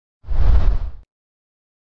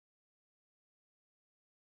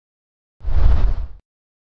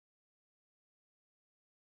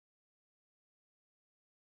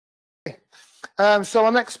So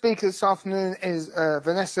our next speaker this afternoon is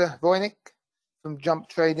Vanessa Voinik from Jump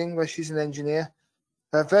Trading, where she's an engineer,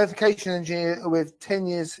 a verification engineer with 10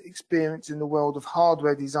 years experience in the world of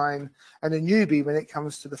hardware design and a newbie when it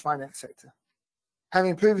comes to the finance sector.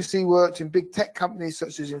 Having previously worked in big tech companies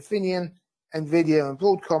such as Infineon, Nvidia and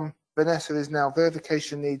Broadcom, Vanessa is now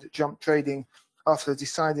verification lead at Jump Trading after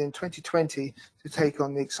deciding in 2020 to take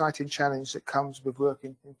on the exciting challenge that comes with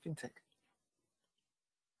working in fintech.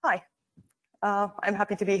 Hi. I'm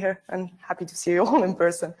happy to be here and happy to see you all in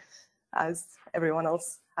person, as everyone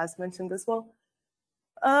else has mentioned as well.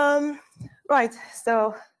 Right,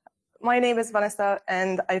 so my name is Vanessa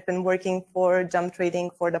and I've been working for Jump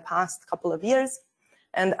Trading for the past couple of years.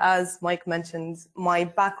 And as Mike mentioned, my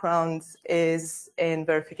background is in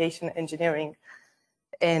verification engineering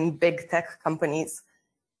in big tech companies,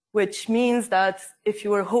 which means that if you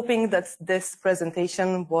were hoping that this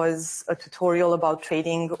presentation was a tutorial about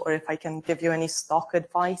trading or if I can give you any stock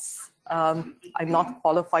advice, I'm not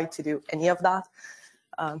qualified to do any of that,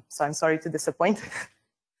 so I'm sorry to disappoint.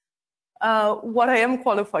 What I am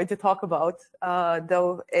qualified to talk about,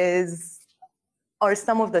 though, are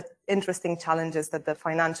some of the interesting challenges that the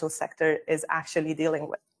financial sector is actually dealing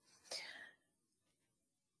with.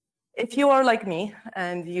 If you are like me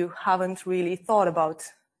and you haven't really thought about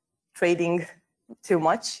trading too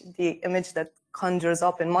much, the image that conjures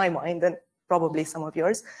up in my mind, and probably some of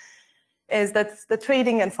yours, is that the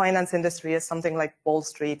trading and finance industry is something like Wall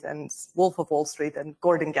Street and Wolf of Wall Street and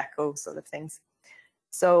Gordon Gekko sort of things.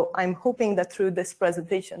 So I'm hoping that through this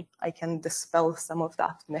presentation, I can dispel some of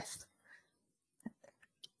that myth.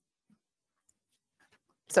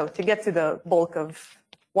 So to get to the bulk of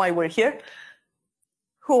why we're here,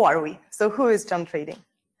 who are we? So who is Jump Trading?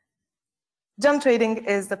 Jump Trading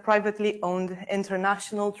is the privately owned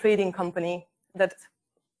international trading company that,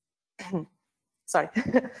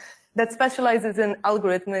 that specializes in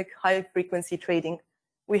algorithmic high-frequency trading.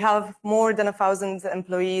 We have more than 1,000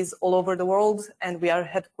 employees all over the world, and we are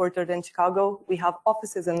headquartered in Chicago. We have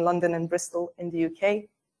offices in London and Bristol in the UK.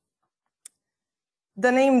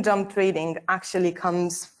 The name Jump Trading actually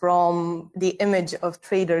comes from the image of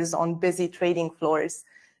traders on busy trading floors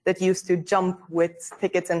that used to jump with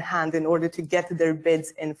tickets in hand in order to get their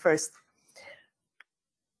bids in first.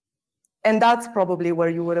 And that's probably where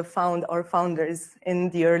you would have found our founders in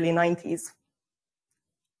the early 90s.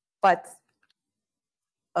 But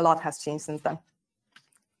a lot has changed since then.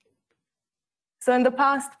 So in the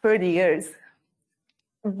past 30 years,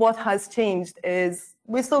 what has changed is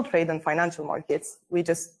we still trade in financial markets. We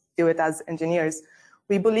just do it as engineers.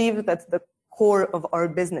 We believe that the core of our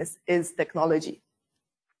business is technology.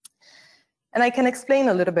 And I can explain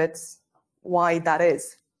a little bit why that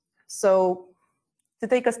is. So to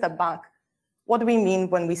take a step back, what do we mean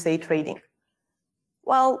when we say trading?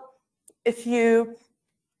 Well, if you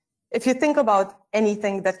think about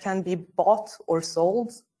anything that can be bought or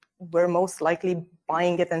sold, we're most likely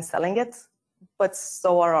buying it and selling it, but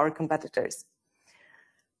so are our competitors.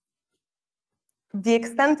 The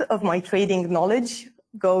extent of my trading knowledge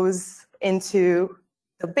goes into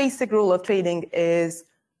the basic rule of trading is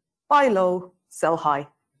buy low, sell high,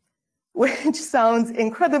 which sounds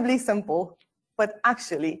incredibly simple, but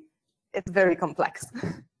actually it's very complex.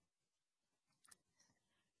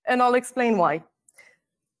 And I'll explain why.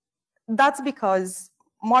 That's because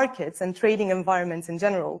markets and trading environments in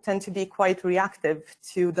general tend to be quite reactive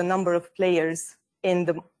to the number of players in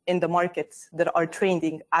the markets that are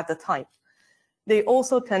trading at the time. They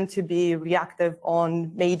also tend to be reactive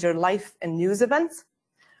on major life and news events.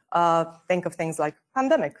 Think of things like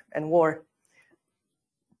pandemic and war,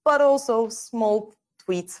 but also small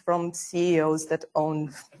tweets from CEOs that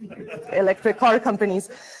own electric car companies.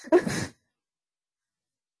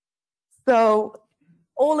 So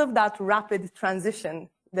all of that rapid transition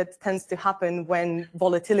that tends to happen when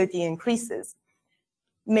volatility increases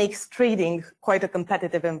makes trading quite a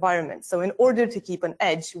competitive environment. So in order to keep an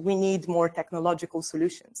edge, we need more technological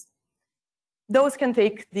solutions. Those can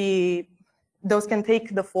take the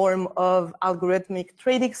form of algorithmic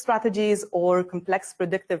trading strategies or complex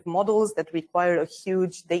predictive models that require a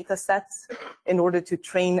huge data set in order to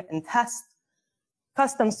train and test,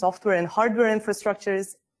 custom software and hardware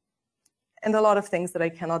infrastructures, and a lot of things that I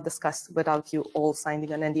cannot discuss without you all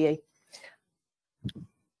signing an NDA.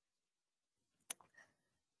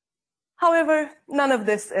 However, none of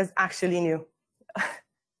this is actually new.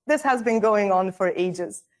 This has been going on for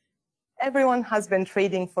ages. Everyone has been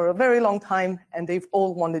trading for a very long time, and they've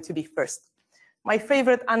all wanted to be first. My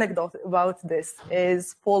favorite anecdote about this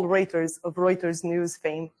is Paul Reuters of Reuters News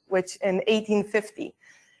fame, which in 1850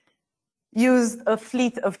 used a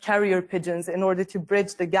fleet of carrier pigeons in order to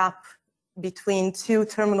bridge the gap between two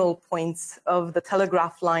terminal points of the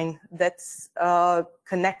telegraph line that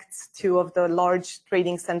connects two of the large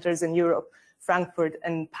trading centers in Europe, Frankfurt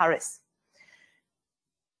and Paris.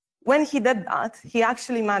 When he did that, he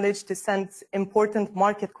actually managed to send important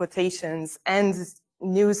market quotations and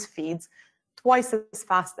news feeds twice as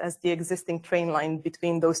fast as the existing train line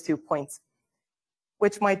between those 2 points,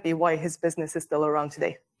 which might be why his business is still around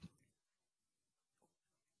today.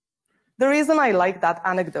 The reason I like that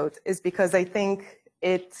anecdote is because I think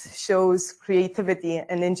it shows creativity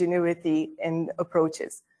and ingenuity in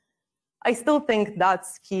approaches. I still think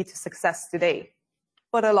that's key to success today,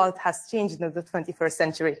 but a lot has changed in the 21st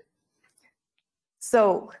century.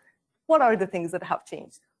 So what are the things that have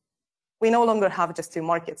changed? We no longer have just 2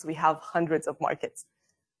 markets, we have hundreds of markets.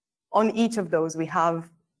 On each of those, we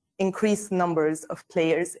have increased numbers of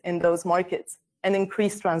players in those markets and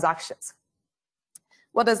increased transactions.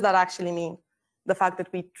 What does that actually mean? The fact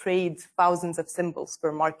that we trade thousands of symbols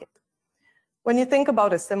per market. When you think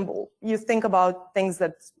about a symbol, you think about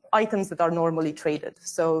items that are normally traded.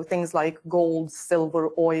 So things like gold, silver,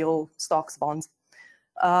 oil, stocks, bonds.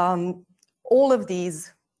 All of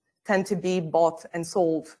these tend to be bought and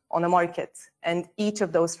sold on a market. And each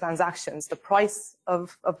of those transactions, the price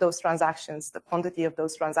of those transactions, the quantity of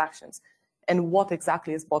those transactions, and what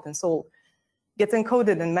exactly is bought and sold, gets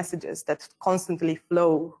encoded in messages that constantly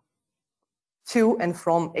flow to and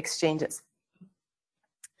from exchanges.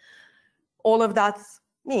 All of that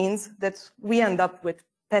means that we end up with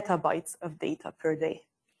petabytes of data per day.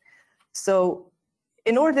 So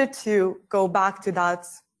in order to go back to that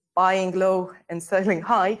buying low and selling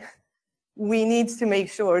high, we need to make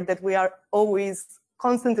sure that we are always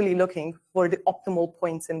constantly looking for the optimal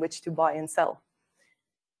points in which to buy and sell.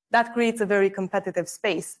 That creates a very competitive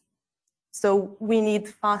space. So we need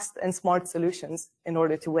fast and smart solutions in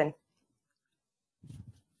order to win.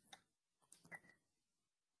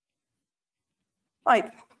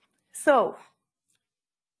 Right, so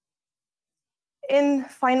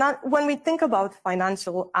when we think about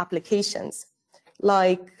financial applications,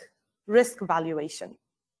 like risk valuation,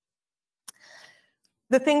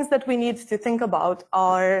 the things that we need to think about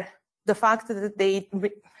are the fact that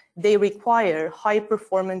they require high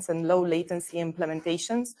performance and low latency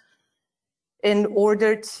implementations in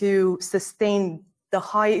order to sustain the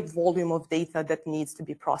high volume of data that needs to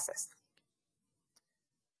be processed.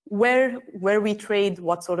 Where we trade,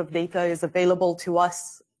 what sort of data is available to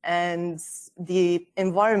us, and the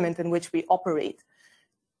environment in which we operate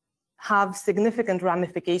have significant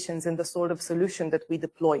ramifications in the sort of solution that we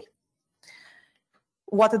deploy.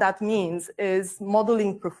 What that means is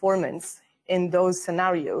modeling performance in those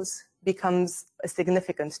scenarios becomes a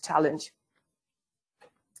significant challenge.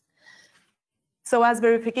 So as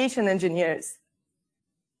verification engineers,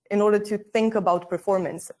 in order to think about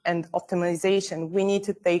performance and optimization, we need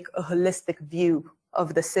to take a holistic view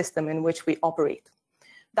of the system in which we operate.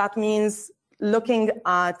 That means looking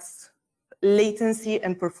at latency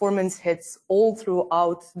and performance hits all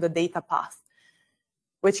throughout the data path,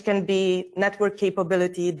 which can be network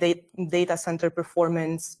capability, data center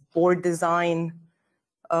performance, board design,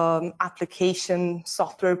 application,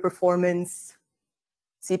 software performance,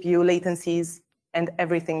 CPU latencies, and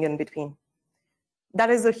everything in between. That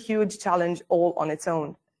is a huge challenge all on its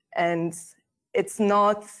own. And it's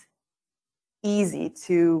not easy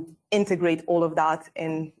to integrate all of that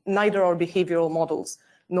in neither our behavioral models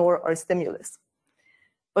nor our stimulus.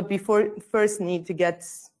 But we first need to get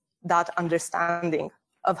that understanding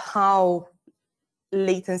of how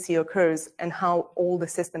latency occurs and how all the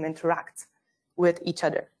system interacts with each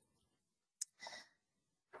other.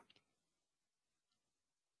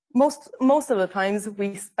 Most of the times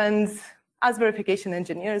we spend, as verification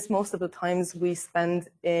engineers, most of the times we spend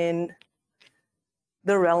in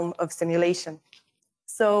the realm of simulation.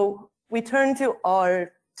 So we turn to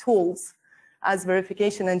our tools as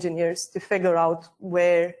verification engineers to figure out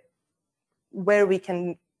where we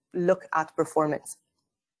can look at performance.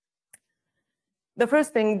 The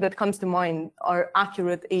first thing that comes to mind are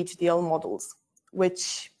accurate HDL models,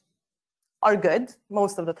 which are good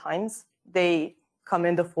most of the times. They come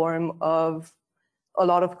in the form of a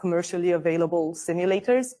lot of commercially available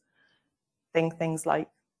simulators. Think things like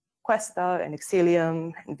Questa and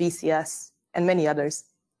Exilium and VCS and many others.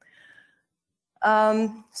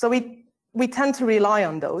 So we tend to rely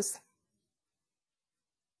on those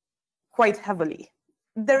quite heavily.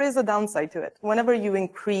 There is a downside to it. Whenever you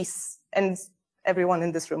increase, and everyone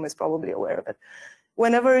in this room is probably aware of it,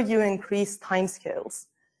 whenever you increase timescales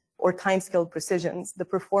or timescale precisions, the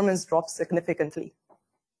performance drops significantly.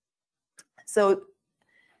 So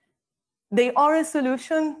they are a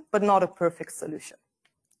solution, but not a perfect solution.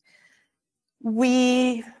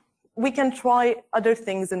 We can try other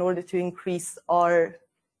things in order to increase our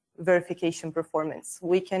verification performance.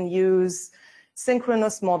 We can use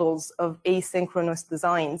synchronous models of asynchronous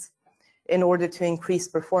designs in order to increase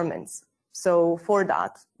performance. So for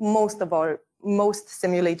that, most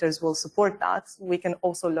simulators will support that. We can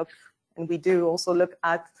also look, and we do also look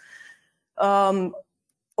at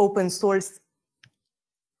open source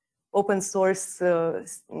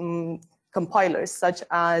compilers such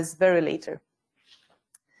as Verilator.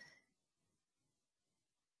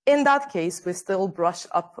 In that case, we still brush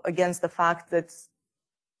up against the fact that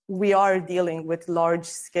we are dealing with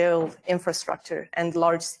large-scale infrastructure and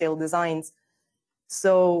large-scale designs.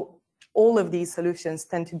 So all of these solutions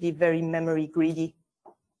tend to be very memory greedy.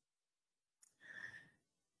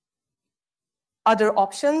 Other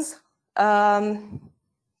options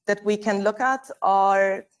that we can look at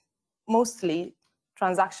are mostly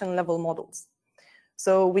transaction-level models.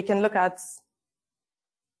 So we can look at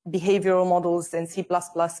behavioral models in C++,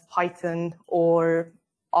 Python, or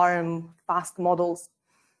ARM fast models.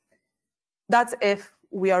 That's if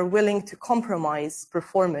we are willing to compromise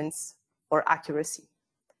performance or accuracy.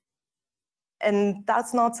 And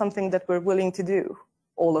that's not something that we're willing to do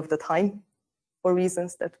all of the time for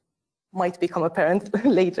reasons that might become apparent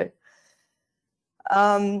later.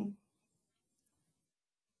 In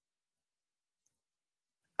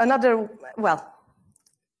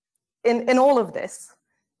all of this,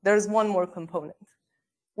 there's one more component,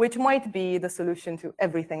 which might be the solution to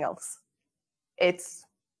everything else. It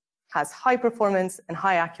has high performance and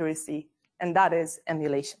high accuracy, and that is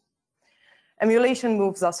emulation. Emulation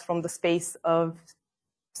moves us from the space of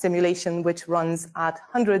simulation, which runs at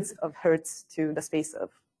hundreds of hertz, to the space of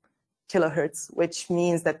kilohertz, which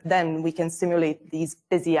means that then we can simulate these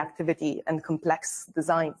busy activity and complex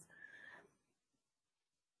designs.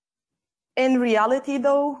 In reality,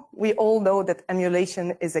 though, we all know that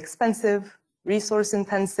emulation is expensive, resource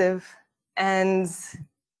intensive, and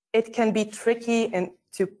it can be tricky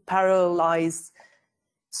to parallelize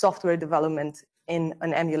software development in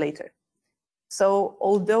an emulator. So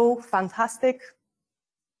although fantastic,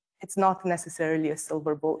 it's not necessarily a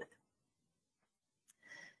silver bullet.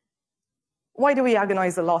 Why do we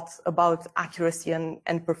agonize a lot about accuracy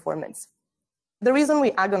and performance? The reason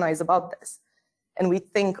we agonize about this, and we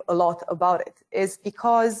think a lot about it, is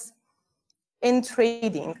because in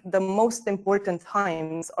trading, the most important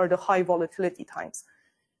times are the high volatility times,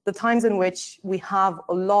 the times in which we have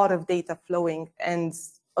a lot of data flowing and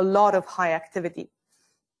a lot of high activity.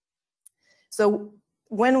 So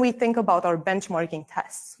when we think about our benchmarking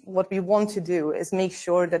tests, what we want to do is make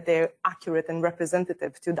sure that they're accurate and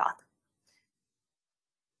representative to that.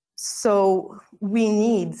 So we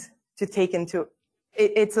need to take into,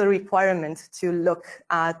 it's a requirement to look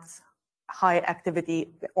at high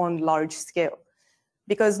activity on large scale,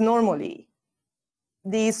 because normally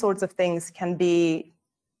these sorts of things can be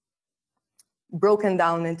broken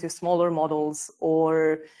down into smaller models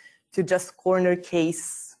or to just corner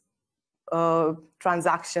case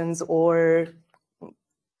transactions or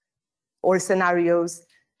scenarios,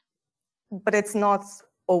 but it's not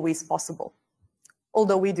always possible,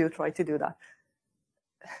 although we do try to do that.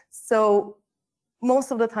 So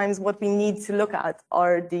most of the times what we need to look at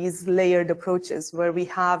are these layered approaches where we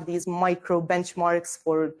have these micro benchmarks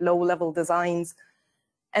for low-level designs,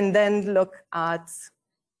 and then look at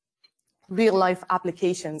real-life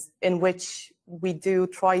applications in which we do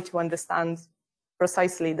try to understand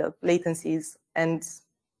precisely the latencies and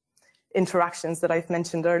interactions that I've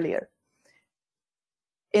mentioned earlier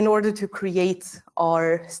in order to create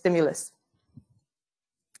our stimulus.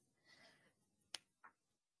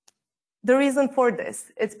 The reason for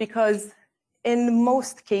this is because in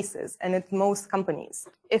most cases and in most companies,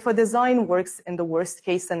 if a design works in the worst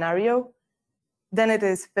case scenario, then it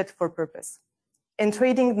is fit for purpose. In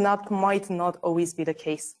trading, that might not always be the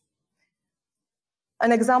case.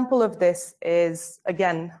 An example of this is,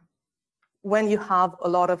 again, when you have a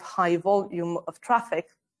lot of high volume of traffic,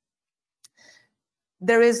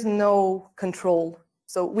 there is no control.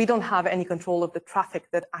 So we don't have any control of the traffic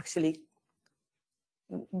that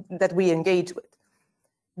we engage with.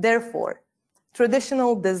 Therefore,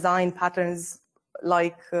 traditional design patterns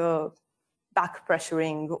like back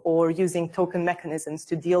pressuring or using token mechanisms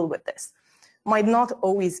to deal with this might not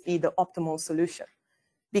always be the optimal solution,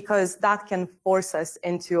 because that can force us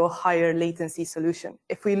into a higher latency solution.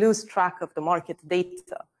 If we lose track of the market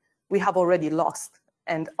data, we have already lost,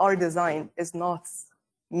 and our design is not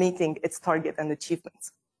meeting its target and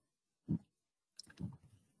achievements.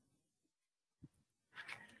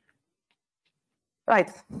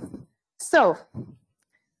 Right. So,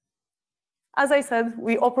 as I said,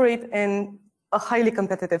 we operate in a highly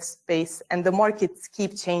competitive space, and the markets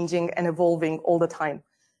keep changing and evolving all the time.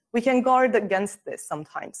 We can guard against this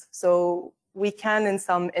sometimes. So we can, in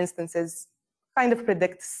some instances, kind of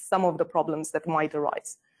predict some of the problems that might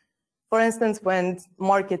arise. For instance, when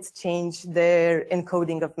markets change their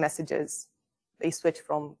encoding of messages, they switch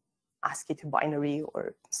from ASCII to binary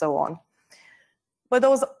or so on. But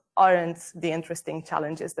those aren't the interesting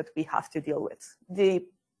challenges that we have to deal with. The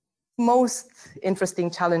most interesting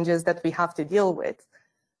challenges that we have to deal with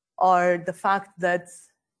are the fact that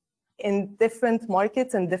in different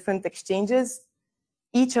markets and different exchanges,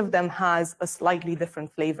 each of them has a slightly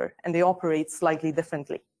different flavor and they operate slightly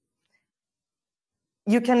differently.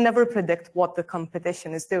 You can never predict what the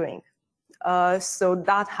competition is doing. So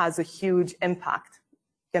that has a huge impact.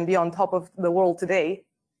 You can be on top of the world today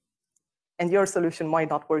and your solution might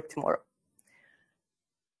not work tomorrow.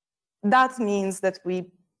 That means that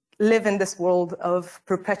we live in this world of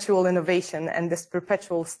perpetual innovation and this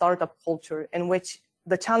perpetual startup culture in which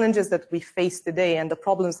the challenges that we face today and the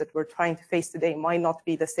problems that we're trying to face today might not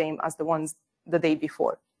be the same as the ones the day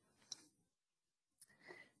before.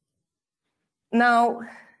 Now,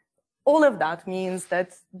 all of that means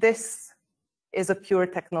that this is a pure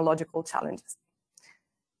technological challenge.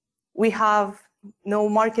 We have no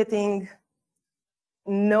marketing,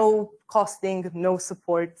 no costing, no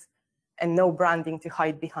support, and no branding to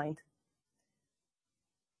hide behind.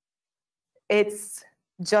 It's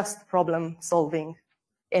just problem solving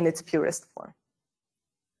in its purest form.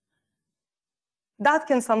 That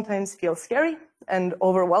can sometimes feel scary and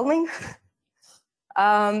overwhelming,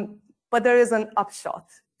 but there is an upshot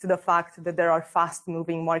to the fact that there are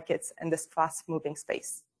fast-moving markets in this fast-moving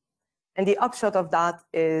space. And the upshot of that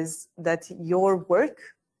is that your work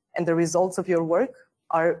and the results of your work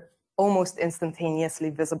are almost instantaneously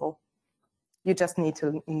visible. You just need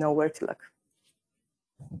to know where to look.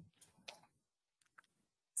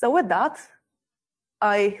 So with that,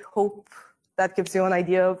 I hope that gives you an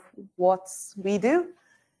idea of what we do.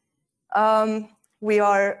 We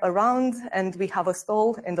are around and we have a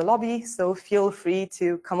stall in the lobby, so feel free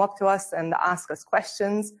to come up to us and ask us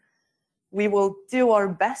questions. We will do our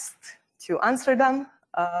best to answer them,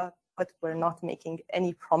 but we're not making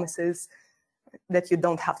any promises that you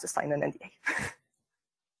don't have to sign an NDA.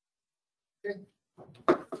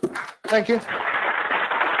 Thank you.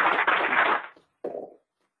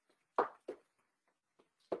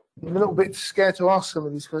 I'm a little bit scared to ask some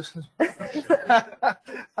of these questions.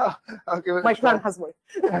 I'll give it My plan has worked.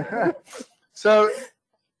 So,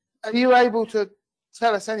 are you able to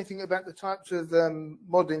tell us anything about the types of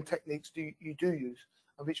modeling techniques you do use,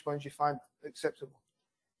 and which ones you find acceptable?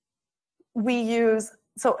 We use,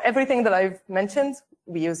 so everything that I've mentioned,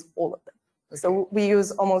 we use all of them. Okay. So we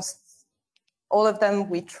use almost all of them.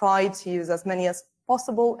 We try to use as many as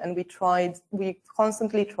possible, and we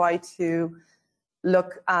constantly try to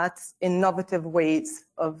look at innovative ways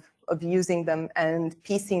of using them and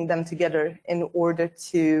piecing them together in order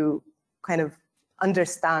to kind of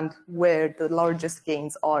understand where the largest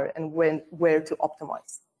gains are and where to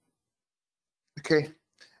optimize. Okay,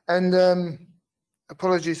 and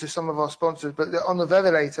apologies to some of our sponsors, but on the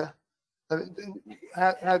Verilator,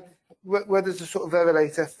 where does the sort of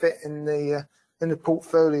Verilator fit in the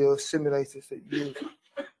portfolio of simulators that you use?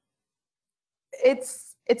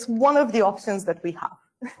 It's one of the options that we have.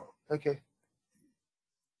 Okay.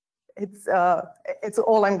 It's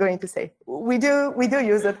all I'm going to say. We do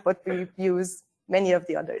use it, but we use many of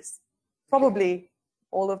the others. Probably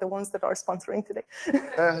all of the ones that are sponsoring today.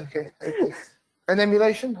 Okay. And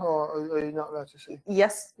emulation, or are you not allowed to say?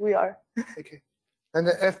 Yes, we are. Okay. And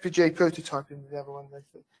the FPGA prototyping, the other one.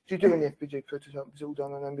 Do you do any FPGA prototyping? Is it all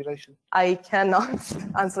done on emulation? I cannot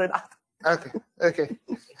answer that. Okay.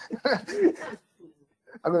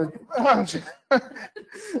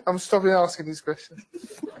 I'm stopping asking these questions.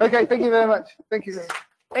 Okay, thank you very much. Thank you.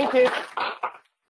 Thank you.